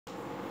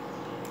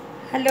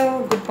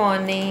Hello, good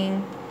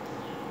morning.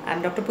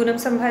 I'm Dr. Poonam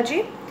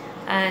Sambhaji,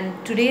 and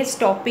today's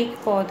topic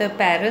for the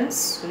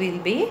parents will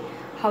be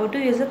how to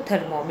use a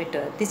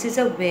thermometer. This is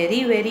a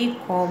very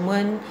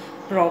common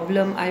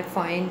problem I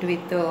find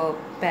with the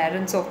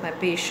parents of my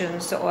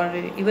patients, or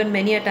even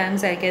many a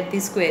times I get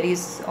these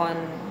queries on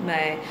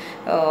my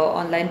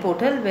online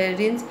portal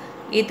wherein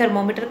ये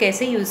thermometer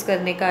कैसे use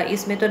करने का,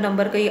 इसमें तो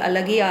number कई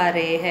अलग ही आ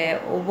रहे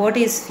हैं, what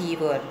is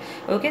fever.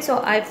 Okay,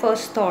 so I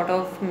first thought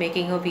of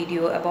making a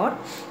video about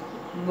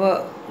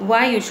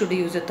why you should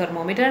use a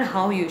thermometer and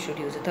how you should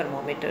use a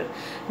thermometer.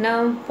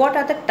 Now, what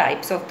are the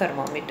types of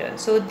thermometer?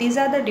 So these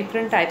are the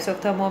different types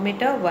of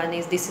thermometer. One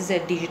is, this is a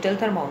digital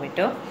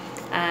thermometer,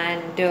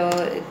 and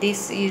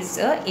this is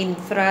a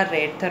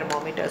infrared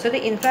thermometer. So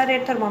the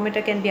infrared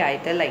thermometer can be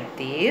either like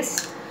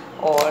this,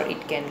 or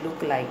it can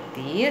look like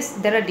this.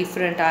 There are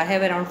different, I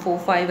have around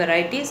 4-5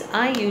 varieties.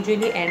 I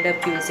usually end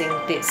up using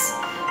this.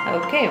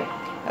 Okay,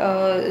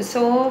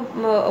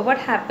 what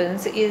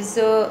happens is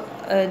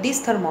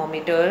these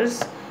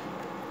thermometers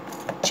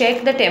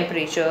check the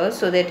temperature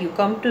so that you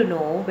come to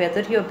know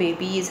whether your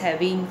baby is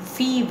having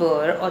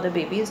fever or the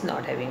baby is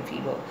not having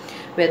fever,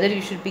 whether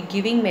you should be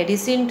giving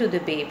medicine to the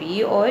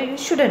baby or you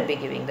shouldn't be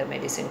giving the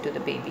medicine to the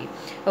baby.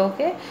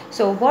 Okay,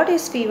 so what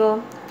is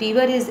fever?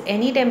 Fever is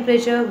any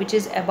temperature which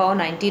is above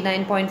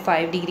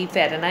 99.5 degree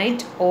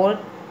Fahrenheit, or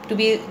to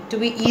be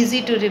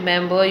easy to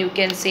remember, you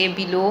can say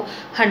below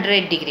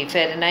 100 degree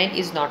Fahrenheit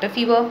is not a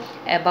fever,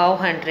 above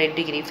 100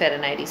 degree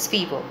Fahrenheit is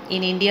fever.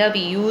 In India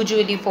we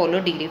usually follow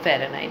degree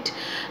Fahrenheit.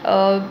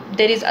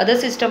 There is other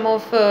system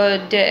of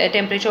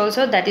temperature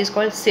also, that is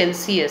called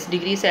Celsius,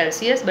 degree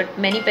Celsius, but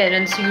many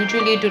parents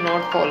usually do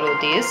not follow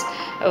this.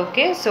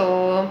 Okay,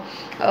 so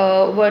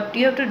what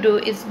you have to do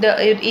is,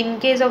 in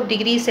case of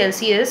degree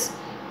Celsius,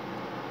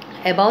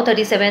 above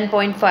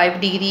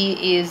 37.5 degree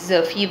is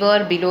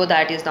fever, below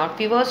that is not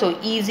fever. So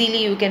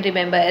easily you can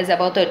remember as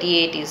above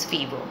 38 is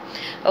fever.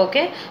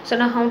 Okay, so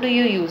now how do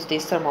you use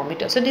this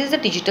thermometer? So this is a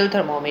digital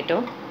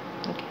thermometer.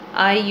 Okay.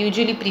 I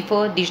usually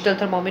prefer digital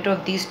thermometer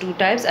of these two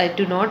types. I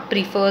do not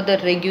prefer the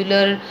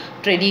regular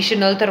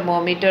traditional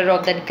thermometer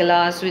of that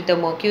glass with the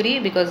mercury,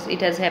 because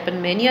it has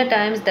happened many a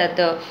times that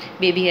the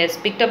baby has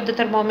picked up the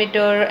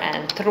thermometer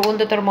and thrown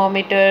the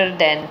thermometer,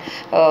 then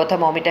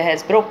thermometer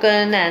has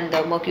broken and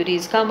the mercury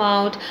has come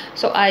out.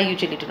 So I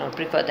usually do not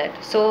prefer that.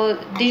 So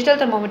digital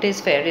thermometer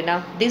is fair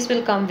enough. This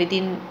will come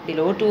within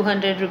below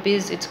 200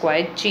 rupees. It's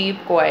quite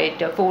cheap, quite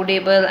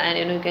affordable, and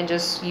you can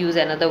just use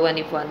another one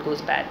if one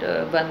goes bad,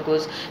 one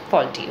goes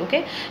faulty.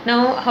 Okay,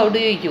 now how do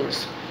you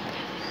use?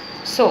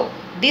 So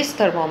this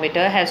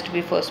thermometer has to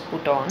be first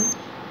put on.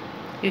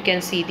 You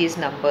can see these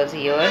numbers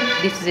here.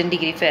 This is in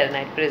degree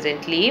Fahrenheit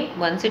presently.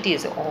 Once it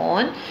is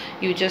on,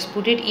 you just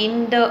put it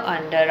in the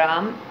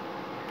underarm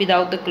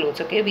without the clothes.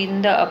 Okay,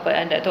 within the upper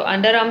under, so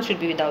underarm should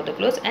be without the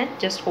clothes, and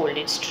just hold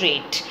it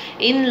straight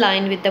in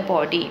line with the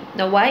body.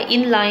 Now why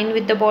in line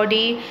with the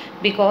body?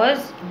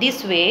 Because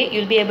this way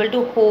you'll be able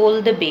to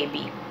hold the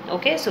baby.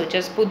 Okay, so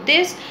just put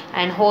this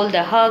and hug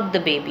the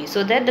baby,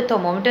 so that the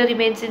thermometer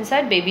remains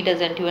inside. Baby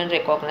doesn't even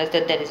recognize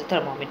that there is a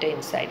thermometer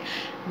inside.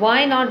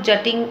 Why not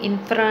jutting in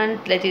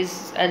front? That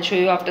is, I'll show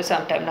you after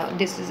some time. Now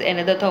this is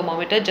another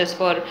thermometer just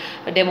for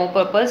a demo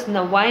purpose.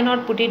 Now why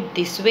not put it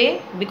this way?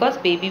 Because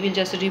baby will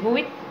just remove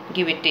it,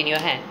 give it in your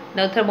hand.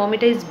 Now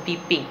thermometer is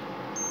beeping.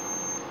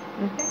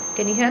 Okay,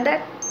 can you hear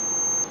that?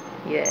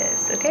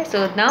 Yes. Okay,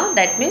 so now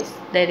that means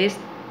there is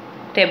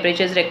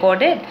temperature is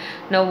recorded.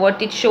 Now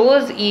what it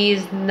shows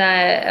is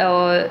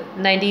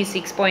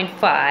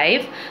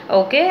 96.5.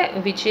 okay,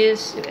 which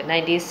is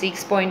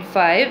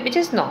 96.5, which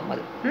is normal.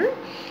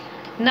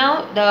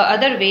 Now the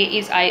other way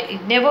is, I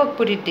never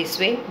put it this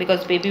way,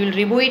 because baby will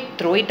remove it,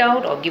 throw it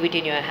out, or give it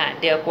in your hand.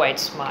 They are quite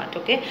smart.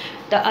 Okay,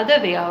 the other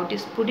way out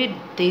is put it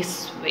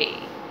this way.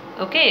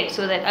 Okay,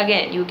 so that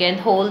again you can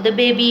hold the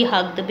baby,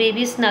 hug the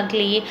baby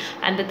snugly,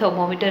 and the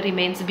thermometer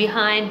remains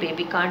behind.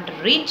 Baby can't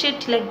reach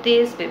it like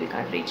this, baby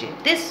can't reach it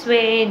this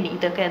way,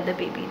 neither can the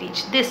baby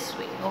reach this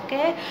way.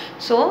 Okay,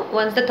 so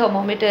once the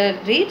thermometer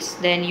reads,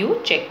 then you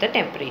check the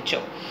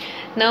temperature.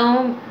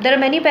 Now there are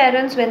many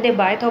parents, when they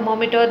buy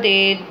thermometer,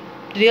 they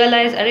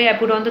realize, array, I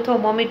put on the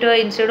thermometer,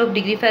 instead of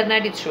degree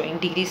Fahrenheit it's showing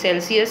degree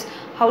Celsius.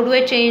 How do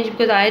I change?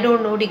 Because I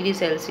don't know degree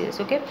Celsius.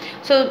 Okay,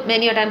 so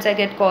many a times I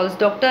get calls,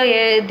 doctor,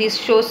 yeah, this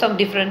shows some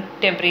different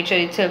temperature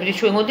itself. It is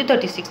showing only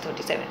 36,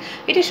 37.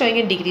 It is showing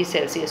in degree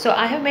Celsius. So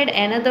I have made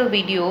another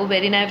video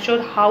wherein I have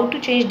showed how to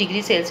change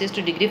degree Celsius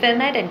to degree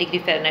Fahrenheit and degree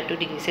Fahrenheit to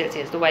degree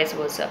Celsius, the vice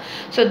versa.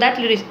 So that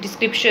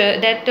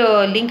description, that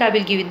link I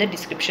will give in the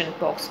description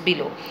box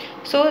below.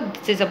 So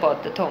this is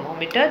about the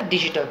thermometer,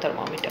 digital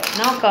thermometer.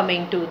 Now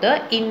coming to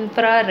the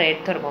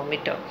infrared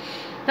thermometer.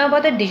 Now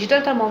about the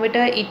digital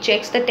thermometer, it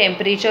checks the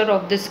temperature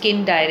of the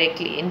skin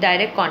directly, in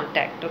direct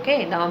contact.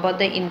 Okay. Now about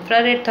the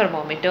infrared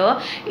thermometer,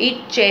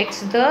 it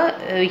checks the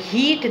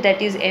heat that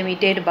is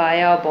emitted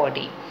by our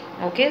body.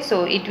 Okay,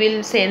 so it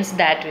will sense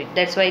that way.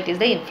 That's why it is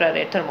the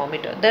infrared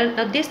thermometer. Then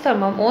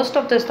most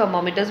of the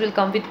thermometers will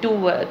come with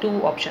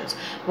two options.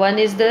 One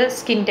is the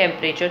skin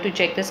temperature, to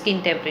check the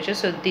skin temperature,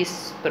 so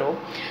this probe,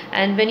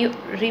 and when you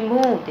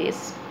remove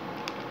this,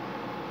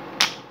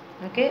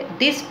 okay,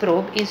 this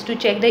probe is to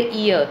check the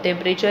ear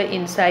temperature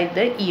inside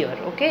the ear.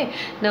 Okay,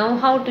 now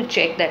how to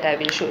check that I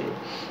will show you.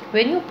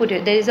 When you put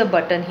it, there is a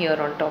button here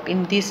on top.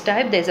 In this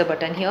type there is a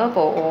button here.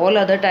 For all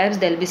other types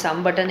there will be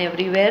some button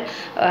everywhere,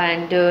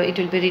 and it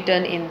will be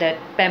written in that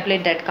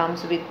pamphlet that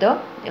comes with the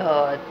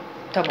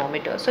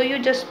thermometer. So you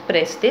just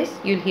press this,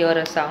 you'll hear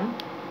a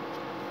sound.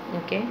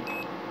 Okay,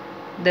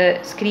 the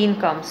screen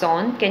comes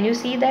on. Can you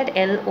see that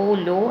LO,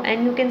 low,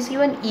 and you can see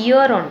one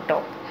ear on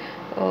top.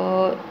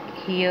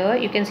 Here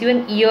you can see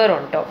an ear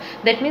on top.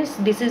 That means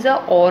this is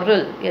a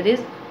oral. It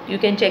is, you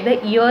can check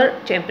the ear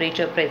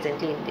temperature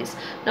presently in this.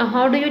 Now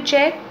how do you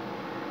check?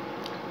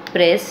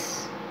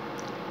 Press,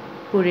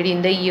 put it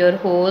in the ear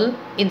hole,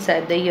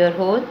 inside the ear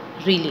hole,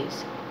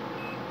 release.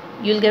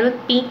 You'll get a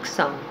peak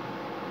sound.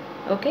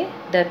 Okay,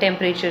 the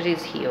temperature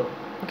is here.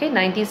 Okay,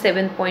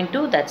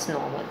 97.2, that's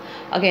normal.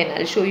 Again,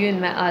 I'll show you in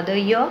my other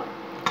ear.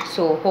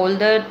 So hold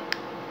the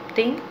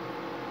thing,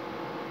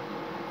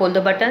 hold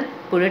the button,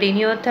 put it in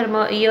your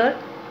ear,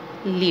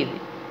 leave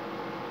it.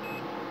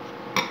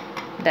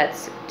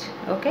 That's it.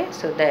 Okay,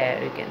 so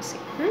there you can see.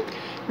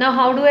 Now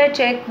how do I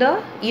check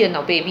the ear?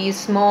 Now baby is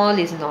small,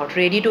 is not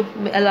ready to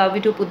allow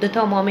you to put the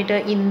thermometer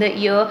in the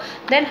ear.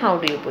 Then how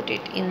do you put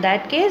it? In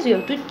that case you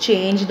have to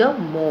change the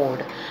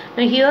mode.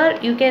 Now here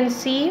you can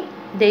see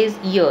there is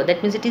ear,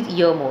 that means it is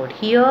ear mode.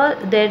 Here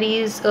there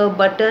is a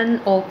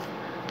button of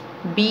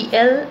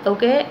BL,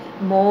 okay,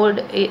 mode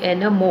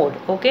and a mode,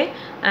 okay,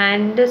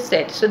 and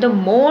set. So the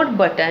mode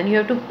button you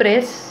have to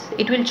press,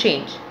 it will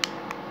change.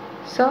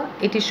 So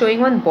it is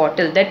showing on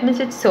bottle, that means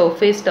it's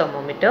surface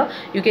thermometer.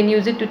 You can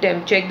use it to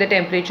check the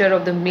temperature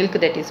of the milk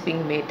that is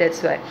being made.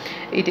 That's why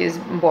it is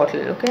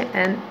bottle. Okay,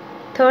 and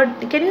third,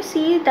 can you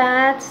see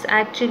that's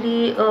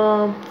actually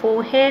a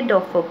forehead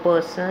of a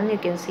person? You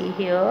can see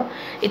here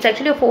it's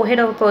actually a forehead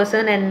of a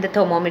person, and the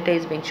thermometer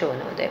is being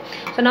shown over there.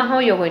 So now how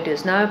you're going to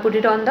use? Now I put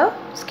it on the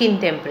skin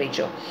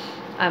temperature.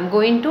 I'm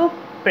going to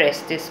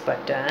press this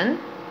button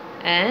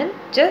and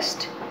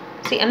just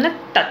see, I'm not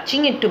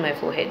touching it to my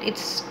forehead.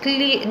 It's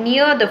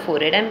near the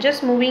forehead. I'm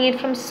just moving it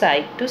from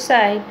side to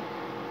side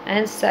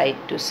and side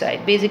to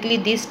side. Basically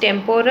this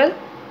temporal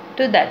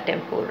to that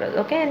temporal.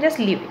 Okay, and just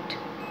leave it.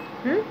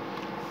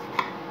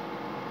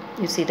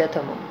 You see the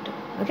thermometer.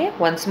 Okay,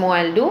 once more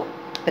I'll do.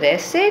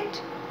 Press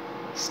it.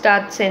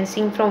 Start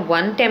sensing from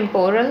one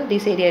temporal.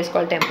 This area is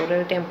called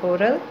temporal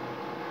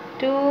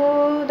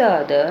to the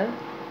other,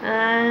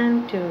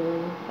 and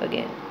to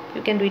again.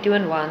 You can do it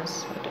even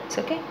once. It's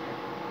okay.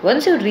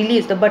 Once you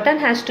release, the button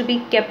has to be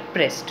kept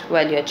pressed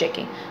while you are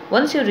checking.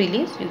 Once you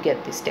release, you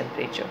get this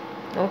temperature.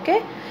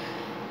 Okay.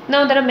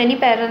 Now there are many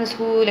parents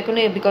who, like,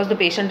 because the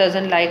patient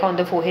doesn't like on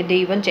the forehead, they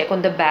even check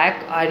on the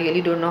back. I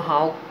really don't know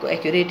how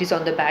accurate it is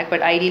on the back,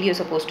 but ideally you're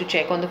supposed to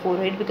check on the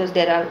forehead, because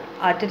there are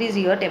arteries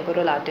here,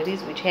 temporal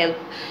arteries, which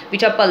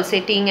are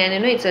pulsating,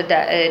 and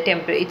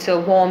it's a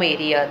warm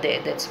area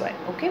there. That's why.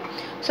 Okay.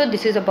 So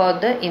this is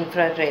about the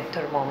infrared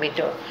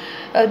thermometer.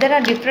 There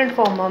are different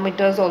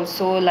thermometers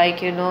also,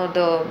 like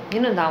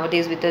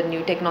nowadays with the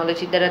new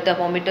technology there are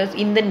thermometers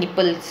in the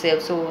nipple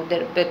itself, so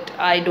there, but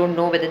I don't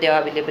know whether they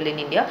are available in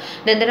India.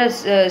 Then there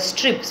are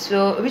strips,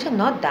 which are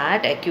not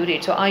that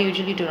accurate, so I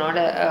usually do not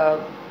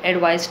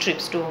advise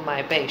strips to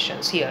my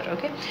patients here.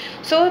 Okay,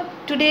 so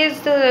today's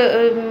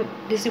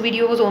this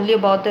video was only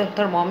about the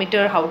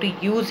thermometer, how to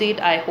use it.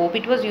 I hope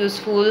it was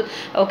useful.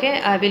 Okay,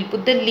 I will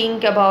put the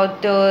link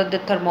about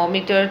the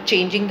thermometer,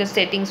 changing the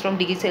settings from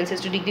degree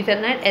Celsius to degree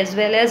Fahrenheit, as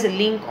well as a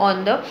link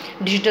on the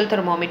digital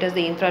thermometers,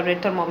 the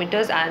infrared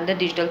thermometers and the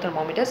digital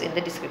thermometers, in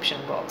the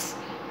description box.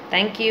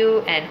 Thank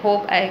you, and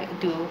hope I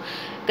do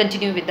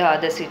continue with the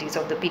other series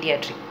of the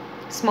pediatric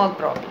small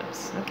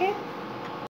problems. Okay.